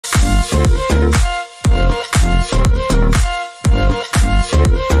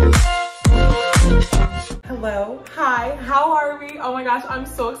how are we? Oh my gosh, I'm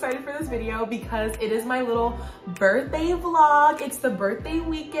so excited for this video because it is my little birthday vlog. It's the birthday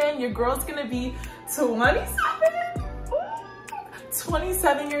weekend. Your girl's gonna be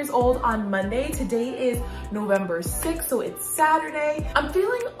 27 years old on Monday. Today is November 6th, so it's Saturday. I'm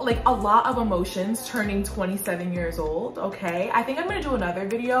feeling like a lot of emotions turning 27 years old, okay? I think I'm gonna do another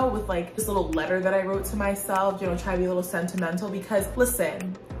video with like this little letter that I wrote to myself, you know, try to be a little sentimental because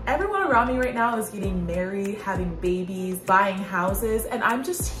listen, everyone around me right now is getting married, having babies, buying houses, and I'm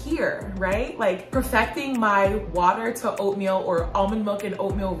just here, right? Like perfecting my water to oatmeal or almond milk and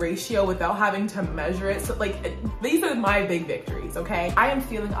oatmeal ratio without having to measure it. So like, these are my big victories, okay? I am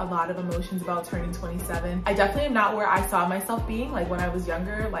feeling a lot of emotions about turning 27. I definitely am not where I saw myself being like when I was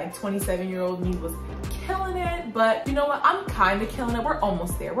younger. Like 27-year-old me was killing it, but you know what? I'm kind of killing it. We're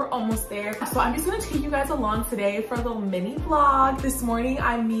almost there. We're almost there. So I'm just gonna take you guys along today for a little mini vlog. This morning,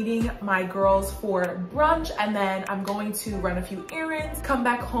 I'm meeting my girls for brunch and then I'm going to run a few errands, come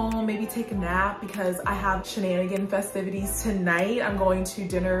back home, maybe take a nap because I have shenanigan festivities tonight. I'm going to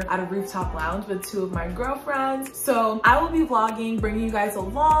dinner at a rooftop lounge with two of my girlfriends. So I will be vlogging, bringing you guys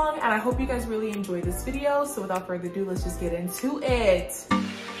along, and I hope you guys really enjoy this video. So without further ado, let's just get into it.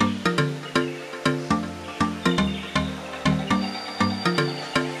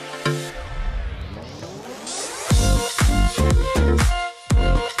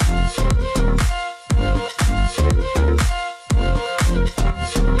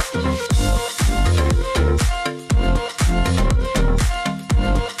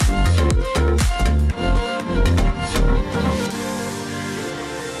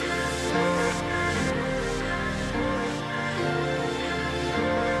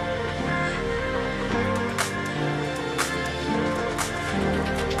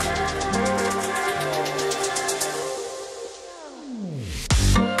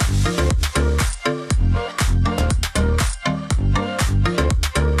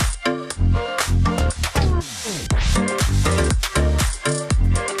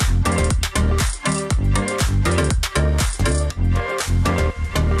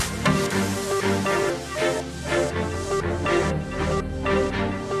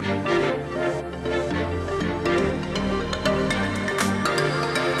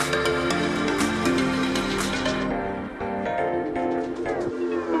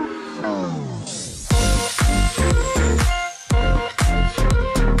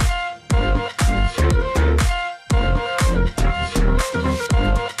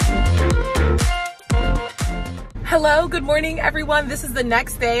 Hello, good morning everyone. This is the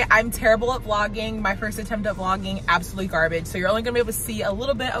next day. I'm terrible at vlogging. My first attempt at vlogging, absolutely garbage. So you're only gonna be able to see a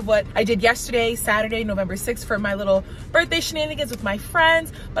little bit of what I did yesterday, Saturday, November 6th for my little birthday shenanigans with my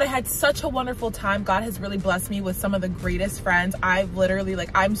friends. But I had such a wonderful time. God has really blessed me with some of the greatest friends. I've literally, like,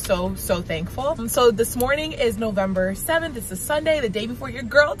 I'm so thankful. So this morning is November 7th. It's a Sunday, the day before your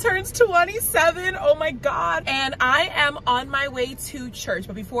girl turns 27. Oh my God. And I am on my way to church.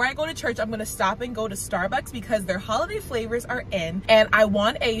 But before I go to church, I'm gonna stop and go to Starbucks because their holiday flavors are in, and I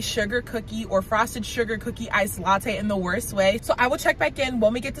want a sugar cookie or frosted sugar cookie iced latte in the worst way. So I will check back in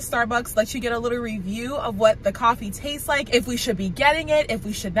when we get to Starbucks, let you get a little review of what the coffee tastes like, if we should be getting it, if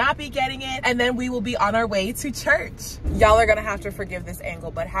we should not be getting it, and then we will be on our way to church. Y'all are gonna have to forgive this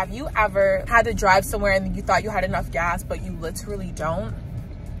angle, but have you ever had to drive somewhere and you thought you had enough gas, but you literally don't?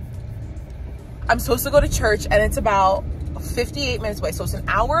 I'm supposed to go to church and it's about 58 minutes away, so it's an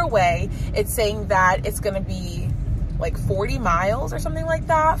hour away. It's saying that it's gonna be like 40 miles or something like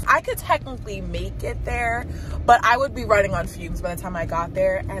that. I could technically make it there, but I would be running on fumes by the time I got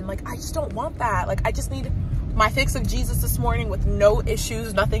there, and like I just don't want that. Like I just need my fix of Jesus this morning with no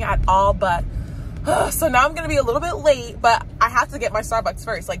issues, nothing at all. But so now I'm gonna be a little bit late, but I have to get my Starbucks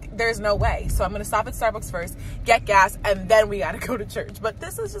first. Like there's no way. So I'm gonna stop at Starbucks first, get gas, and then we gotta go to church. But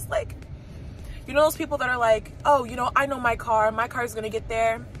this is just like, you know those people that are like, oh, you know, I know my car's gonna get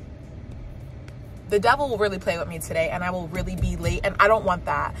there. The devil will really play with me today and I will really be late, and I don't want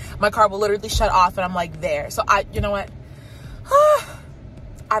that. My car will literally shut off and I'm like there. So you know what?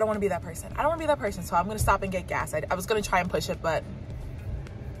 I don't want to be that person. I don't want to be that person. So I'm going to stop and get gas. I was going to try and push it, but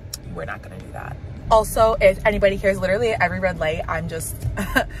we're not going to do that. Also, if anybody cares, literally at every red light, I'm just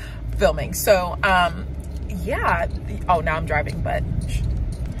filming. So, yeah. Oh, now I'm driving, but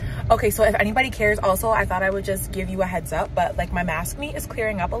Okay, so if anybody cares, also, I thought I would just give you a heads up, but like my mask meat is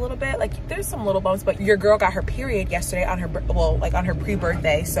clearing up a little bit. Like there's some little bumps, but your girl got her period yesterday on her, well, like on her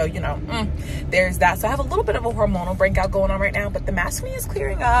pre-birthday. So, you know, there's that. So I have a little bit of a hormonal breakout going on right now, but the mask meat is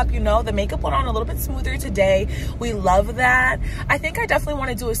clearing up. You know, the makeup went on a little bit smoother today. We love that. I think I definitely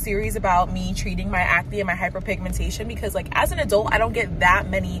want to do a series about me treating my acne and my hyperpigmentation, because like as an adult, I don't get that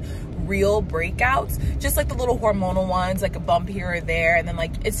many real breakouts, just like the little hormonal ones, like a bump here or there. And then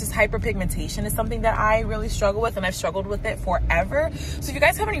like, it's just hyperpigmentation is something that I really struggle with, and I've struggled with it forever. So if you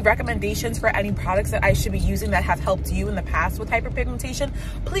guys have any recommendations for any products that I should be using that have helped you in the past with hyperpigmentation,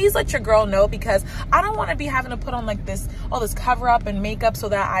 please let your girl know, because I don't want to be having to put on like all this cover up and makeup so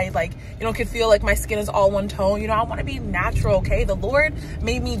that I like, you know, can feel like my skin is all one tone. You know, I want to be natural, okay? The Lord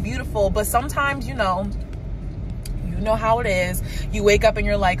made me beautiful, but sometimes, you know how it is. You wake up and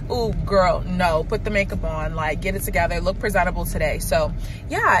you're like, ooh, girl, no, put the makeup on, like, get it together, look presentable today. So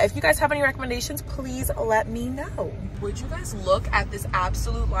yeah, if you guys have any recommendations, please let me know. Would you guys look at this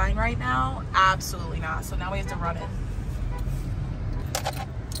absolute line right now? Absolutely not. So now we have to run it.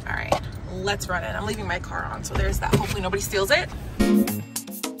 All right, let's run it. I'm leaving my car on, so there's that. Hopefully nobody steals it.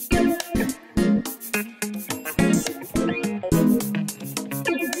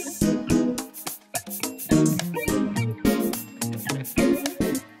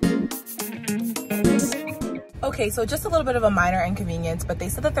 Okay, so just a little bit of a minor inconvenience, but they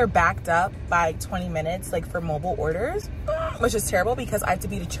said that they're backed up by 20 minutes, like for mobile orders, which is terrible because I have to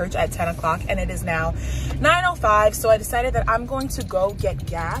be to church at 10 o'clock and it is now 9:05. So I decided that I'm going to go get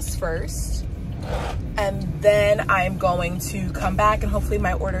gas first, and then I'm going to come back and hopefully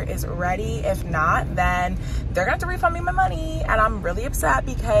my order is ready. If not, then they're gonna have to refund me my money, and I'm really upset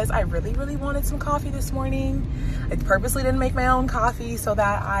because I really wanted some coffee this morning. I purposely didn't make my own coffee so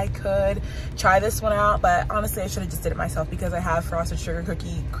that I could try this one out, but honestly I should have just did it myself because I have frosted sugar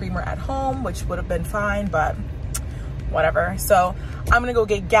cookie creamer at home, which would have been fine, but whatever. So I'm gonna go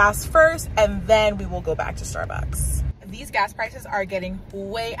get gas first and then we will go back to Starbucks. These gas prices are getting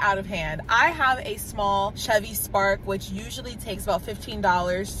way out of hand. I have a small Chevy Spark, which usually takes about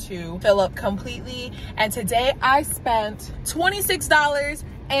 $15 to fill up completely. And today I spent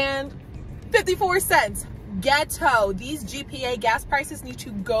 $26.54. Ghetto. These GPA gas prices need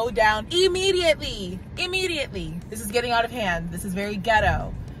to go down immediately. This is getting out of hand. This is very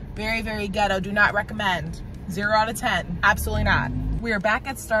ghetto. Very ghetto. Do not recommend. 0 out of 10. Absolutely not. We are back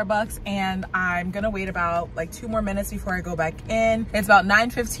at Starbucks and I'm gonna wait about like 2 more minutes before I go back in. It's about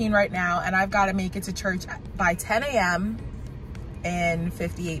 9:15 right now and I've got to make it to church by 10 a.m. in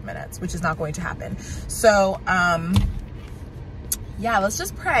 58 minutes, which is not going to happen. So yeah, let's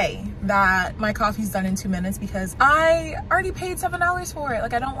just pray that my coffee's done in 2 minutes because I already paid $7 for it.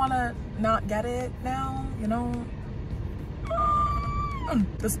 Like, I don't want to not get it now, you know?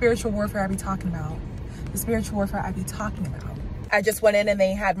 The spiritual warfare I be talking about. I just went in and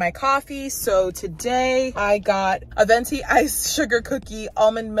they had my coffee. So today I got a venti iced sugar cookie,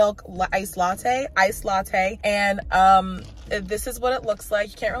 almond milk iced latte. And this is what it looks like.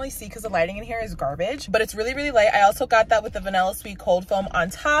 You can't really see because the lighting in here is garbage, but it's really light. I also got that with the vanilla sweet cold foam on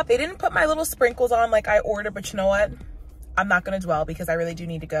top. They didn't put my little sprinkles on like I ordered, but you know what? I'm not gonna dwell because I really do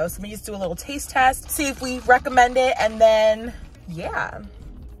need to go. So let me just do a little taste test, see if we recommend it, and then yeah.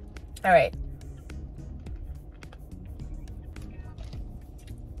 All right.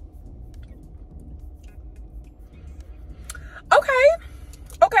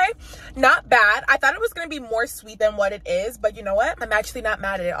 Okay, not bad. I thought it was gonna be more sweet than what it is, but you know what? I'm actually not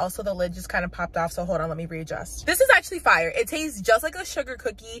mad at it. Also, the lid just kind of popped off, so hold on, let me readjust. This is actually fire. It tastes just like a sugar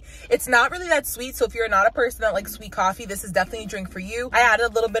cookie. It's not really that sweet, so if you're not a person that likes sweet coffee, this is definitely a drink for you. I added a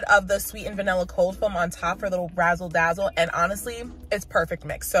little bit of the sweet and vanilla cold foam on top for a little razzle dazzle, and honestly, it's perfect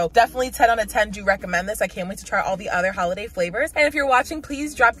mix. So definitely 10 out of 10 do recommend this. I can't wait to try all the other holiday flavors. And if you're watching,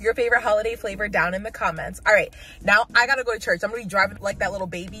 please drop your favorite holiday flavor down in the comments. All right, now I gotta go to church. I'm gonna be driving like that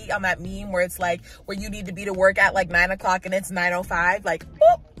little baby on that meme where it's like where you need to be to work at like 9 o'clock and it's 9:05, like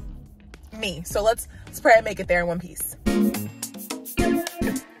whoop, me. So let's pray and make it there in one piece.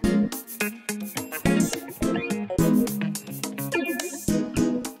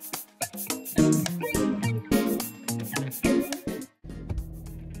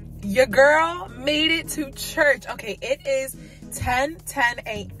 Your girl made it to church. Okay, it is 10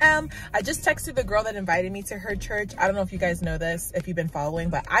 a.m. I just texted the girl that invited me to her church. I don't know if you guys know this, if you've been following,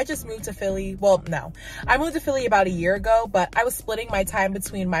 but I just moved to Philly. Well, no, I moved to Philly about a year ago, but I was splitting my time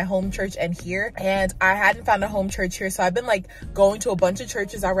between my home church and here, and I hadn't found a home church here. So I've been like going to a bunch of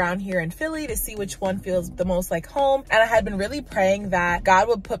churches around here in Philly to see which one feels the most like home. And I had been really praying that God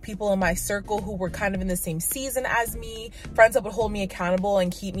would put people in my circle who were kind of in the same season as me, friends that would hold me accountable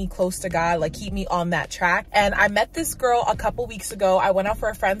and keep me close to God, like keep me on that track. And I met this girl a couple couple weeks ago, I went out for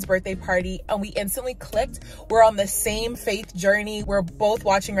a friend's birthday party and we instantly clicked. We're on the same faith journey. We're both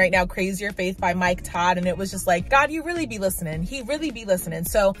watching right now Crazier Faith by Mike Todd, and it was just like, God, you really be listening. He really be listening.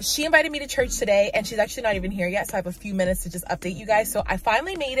 So she invited me to church today, and she's actually not even here yet, so I have a few minutes to just update you guys. So I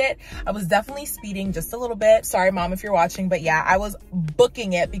finally made it. I was definitely speeding just a little bit. Sorry, Mom, if you're watching, but yeah, I was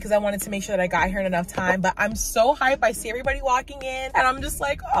booking it because I wanted to make sure that I got here in enough time. But I'm so hyped. I see everybody walking in and I'm just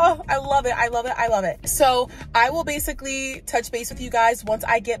like, oh, I love it. I love it. I love it. So I will basically touch base with you guys once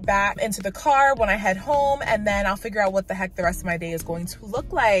I get back into the car, when I head home, and then I'll figure out what the heck the rest of my day is going to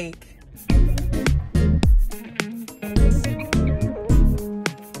look like.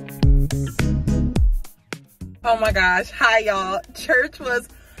 Oh my gosh. Hi, y'all. Church was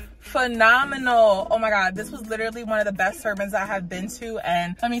phenomenal. Oh my God, this was literally one of the best sermons I have been to.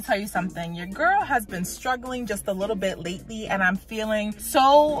 And let me tell you something, your girl has been struggling just a little bit lately, and I'm feeling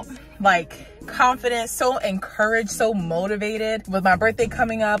so like confident, so encouraged, so motivated with my birthday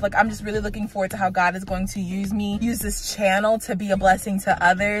coming up. Like, I'm just really looking forward to how God is going to use me, use this channel to be a blessing to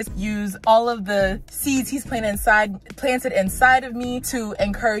others, use all of the seeds he's planted inside of me to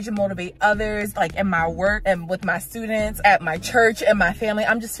encourage and motivate others, like in my work and with my students, at my church and my family.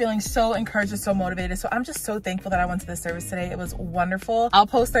 I'm just feeling so encouraged and so motivated. So I'm just so thankful that I went to the service today. It was wonderful. I'll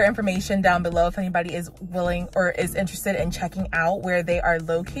post their information down below if anybody is willing or is interested in checking out where they are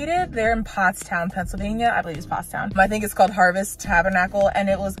located. They're in Pottstown, Pennsylvania. I believe it's Pottstown. I think it's called Harvest Tabernacle, and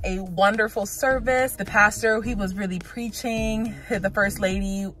it was a wonderful service. The pastor, he was really preaching. The first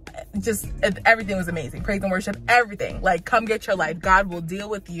lady, just everything was amazing. Praise and worship, everything. Like, come get your life. God will deal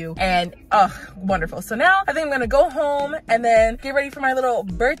with you. And oh, wonderful. So now I think I'm gonna go home and then get ready for my little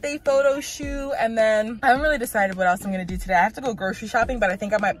birthday photo shoot. And then I haven't really decided what else I'm gonna do today. I have to go grocery shopping, but I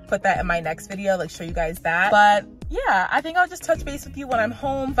think I might put that in my next video, like show you guys that. But yeah, I think I'll just touch base with you when I'm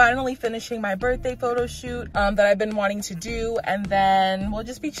home, finally finishing my birthday photo shoot that I've been wanting to do, and then we'll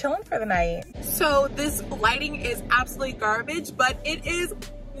just be chilling for the night. So this lighting is absolutely garbage, but it is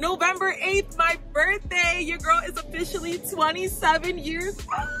November 8th, my birthday. Your girl is officially 27 years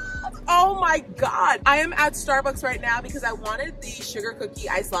old. Oh my God. I am at Starbucks right now because I wanted the sugar cookie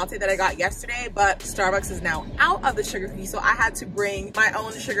iced latte that I got yesterday, but Starbucks is now out of the sugar cookie. So I had to bring my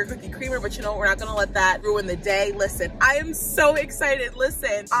own sugar cookie creamer, but you know, we're not gonna let that ruin the day. Listen, I am so excited.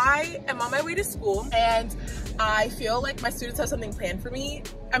 Listen, I am on my way to school and I feel like my students have something planned for me.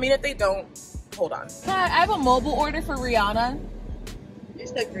 I mean, if they don't, hold on. Hi, I have a mobile order for Rihanna. You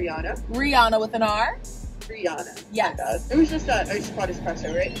said Rihanna? Rihanna with an R. Rihanna. Yes. It was just a spot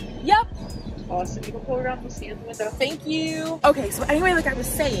espresso, right? Yep. Awesome. You can pull around the stand window. Thank you. Okay, so anyway, like I was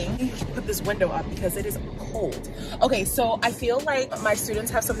saying, you should put this window up because it is cold. Okay, so I feel like my students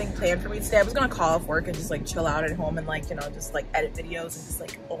have something planned for me today. I was gonna call off work and just like chill out at home and like, you know, just like edit videos and just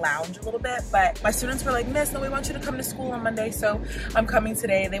like lounge a little bit. But my students were like, Miss, no, we want you to come to school on Monday. So I'm coming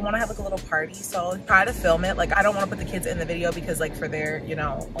today. They want to have like a little party. So I'll try to film it. Like, I don't want to put the kids in the video because like for their, you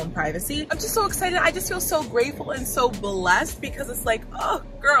know, own privacy. I'm just so excited. I just feel so grateful and so blessed because it's like, oh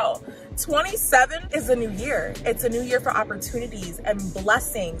girl, 27 is a new year. It's a new year for opportunities and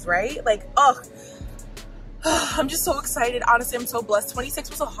blessings, right? Like, oh, I'm just so excited. Honestly, I'm so blessed.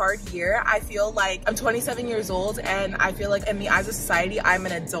 26 was a hard year. I feel like I'm 27 years old and I feel like in the eyes of society, I'm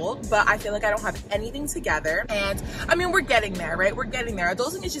an adult, but I feel like I don't have anything together. And I mean, we're getting there, right? We're getting there.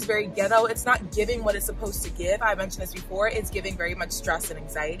 Adulting is just very ghetto. It's not giving what it's supposed to give. I mentioned this before. It's giving very much stress and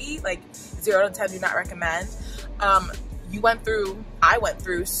anxiety. Like 0 to 10, do not recommend. I went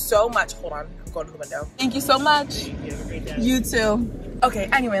through so much. Hold on, I'm going to the window. Thank you so much. You have a great day. You too. Okay,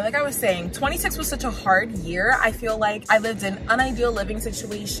 anyway, like I was saying, 26 was such a hard year. I feel like I lived in unideal living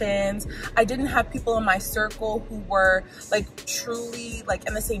situations. I didn't have people in my circle who were like truly like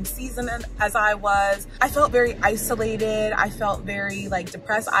in the same season as I was. I felt very isolated. I felt very like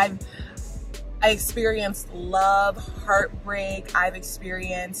depressed. I experienced love, heartbreak. I've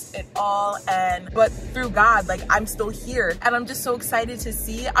experienced it all, but through God, like I'm still here, and I'm just so excited to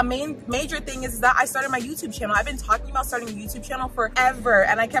see. A major thing is that I started my YouTube channel. I've been talking about starting a YouTube channel forever,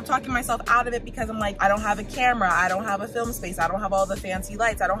 and I kept talking myself out of it because I'm like, I don't have a camera, I don't have a film space, I don't have all the fancy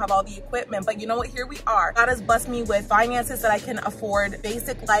lights, I don't have all the equipment. But you know what? Here we are. God has blessed me with finances that I can afford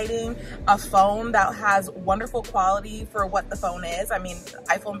basic lighting, a phone that has wonderful quality for what the phone is. I mean,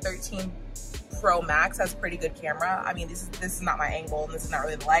 iPhone 13 Pro Max has pretty good camera. I mean, this is not my angle and this is not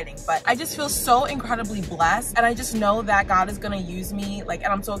really the lighting, but I just feel so incredibly blessed, and I just know that God is gonna use me, like,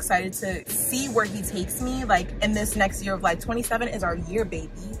 and I'm so excited to see where he takes me, like, in this next year of life. 27 is our year,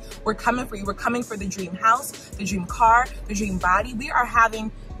 baby. We're coming for you. We're coming for the dream house, the dream car, the dream body. We are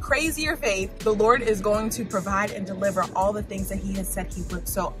having crazier faith. The Lord is going to provide and deliver all the things that he has said he would.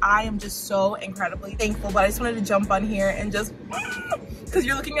 So I am just so incredibly thankful, but I just wanted to jump on here and just, because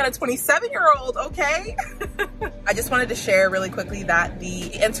you're looking at a 27-year-old, okay? I just wanted to share really quickly that the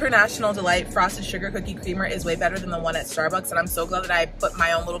International Delight Frosted Sugar Cookie Creamer is way better than the one at Starbucks, and I'm so glad that I put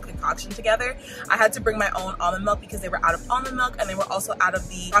my own little concoction together. I had to bring my own almond milk because they were out of almond milk and they were also out of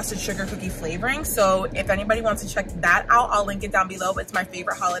the frosted sugar cookie flavoring. So if anybody wants to check that out, I'll link it down below. It's my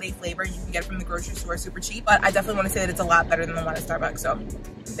favorite holiday flavor. You can get it from the grocery store, super cheap, but I definitely want to say that it's a lot better than the one at Starbucks. So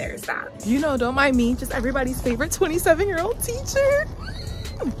there's that. You know, don't mind me, just everybody's favorite 27-year-old teacher.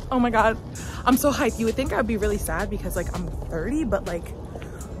 Oh my God, I'm so hyped. You would think I'd be really sad because like I'm 30, but like,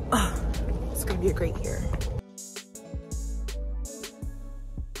 it's gonna be a great year.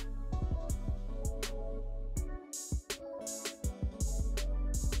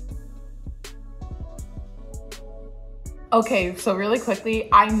 Okay, so really quickly,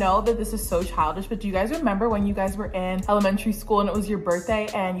 I know that this is so childish, but do you guys remember when you guys were in elementary school and it was your birthday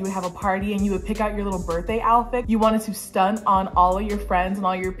and you would have a party and you would pick out your little birthday outfit? You wanted to stunt on all of your friends and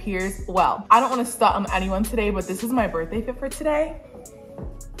all your peers. Well, I don't want to stunt on anyone today, but this is my birthday fit for today.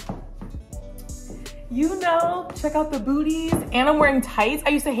 You know, check out the booties. And I'm wearing tights.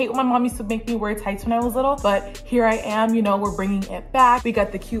 I used to hate when my mom used to make me wear tights when I was little, but here I am, you know, we're bringing it back. We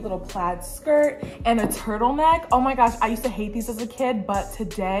got the cute little plaid skirt and a turtleneck. Oh my gosh, I used to hate these as a kid, but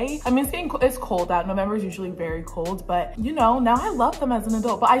today, I mean, it's cold out. November is usually very cold, but you know, now I love them as an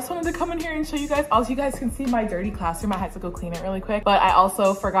adult. But I just wanted to come in here and show you guys. Also, you guys can see my dirty classroom. I had to go clean it really quick, but I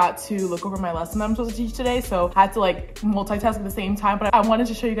also forgot to look over my lesson that I'm supposed to teach today, so I had to like multitask at the same time, but I wanted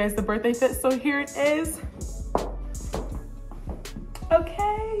to show you guys the birthday fit, so here it is.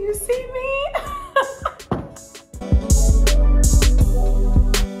 Okay, you see me?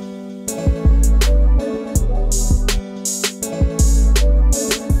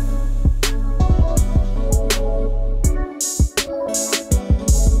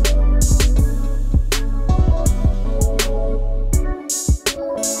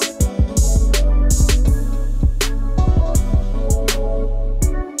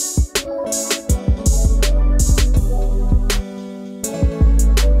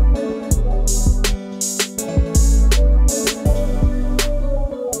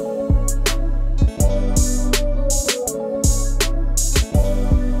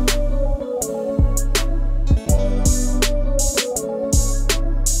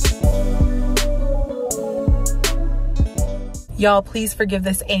 Y'all, please forgive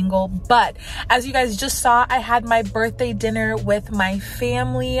this angle, but as you guys just saw, I had my birthday dinner with my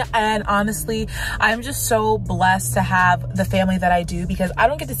family, and honestly, I'm just so blessed to have the family that I do because I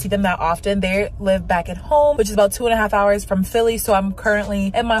don't get to see them that often. They live back at home, which is about 2.5 hours from Philly, so I'm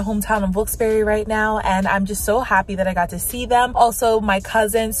currently in my hometown of Wilkes-Barre right now, and I'm just so happy that I got to see them. Also, my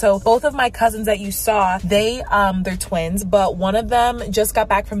cousins, so both of my cousins that you saw, they're twins, but one of them just got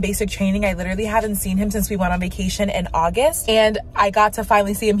back from basic training. I literally haven't seen him since we went on vacation in August, and I got to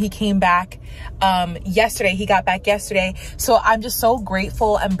finally see him. He came back yesterday. He got back yesterday. So I'm just so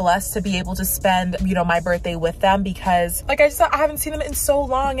grateful and blessed to be able to spend, you know, my birthday with them because like I haven't seen them in so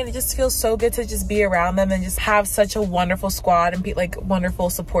long, and it just feels so good to just be around them and just have such a wonderful squad and be like wonderful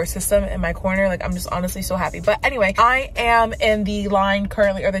support system in my corner. Like I'm just honestly so happy. But anyway, I am in the line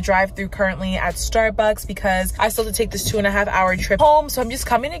currently, or the drive-through currently at Starbucks because I still have to take this 2.5 hour trip home. So I'm just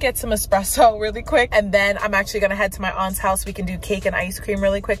coming to get some espresso really quick, and then I'm actually gonna head to my aunt's house. We can do cake and ice cream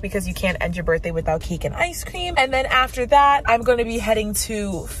really quick because you can't end your birthday without cake and ice cream. And then after that, I'm going to be heading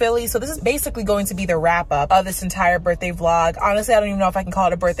to Philly. So this is basically going to be the wrap up of this entire birthday vlog. Honestly, I don't even know if I can call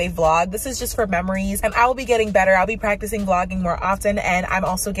it a birthday vlog. This is just for memories, and I will be getting better. I'll be practicing vlogging more often, and I'm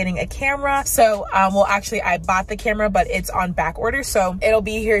also getting a camera. So, well, actually I bought the camera, but it's on back order. So it'll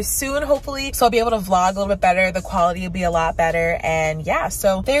be here soon, hopefully. So I'll be able to vlog a little bit better. The quality will be a lot better. And yeah,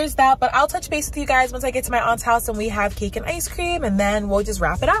 so there's that. But I'll touch base with you guys once I get to my aunt's house and we have cake and ice cream, and then we'll just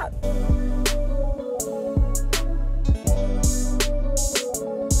wrap it up.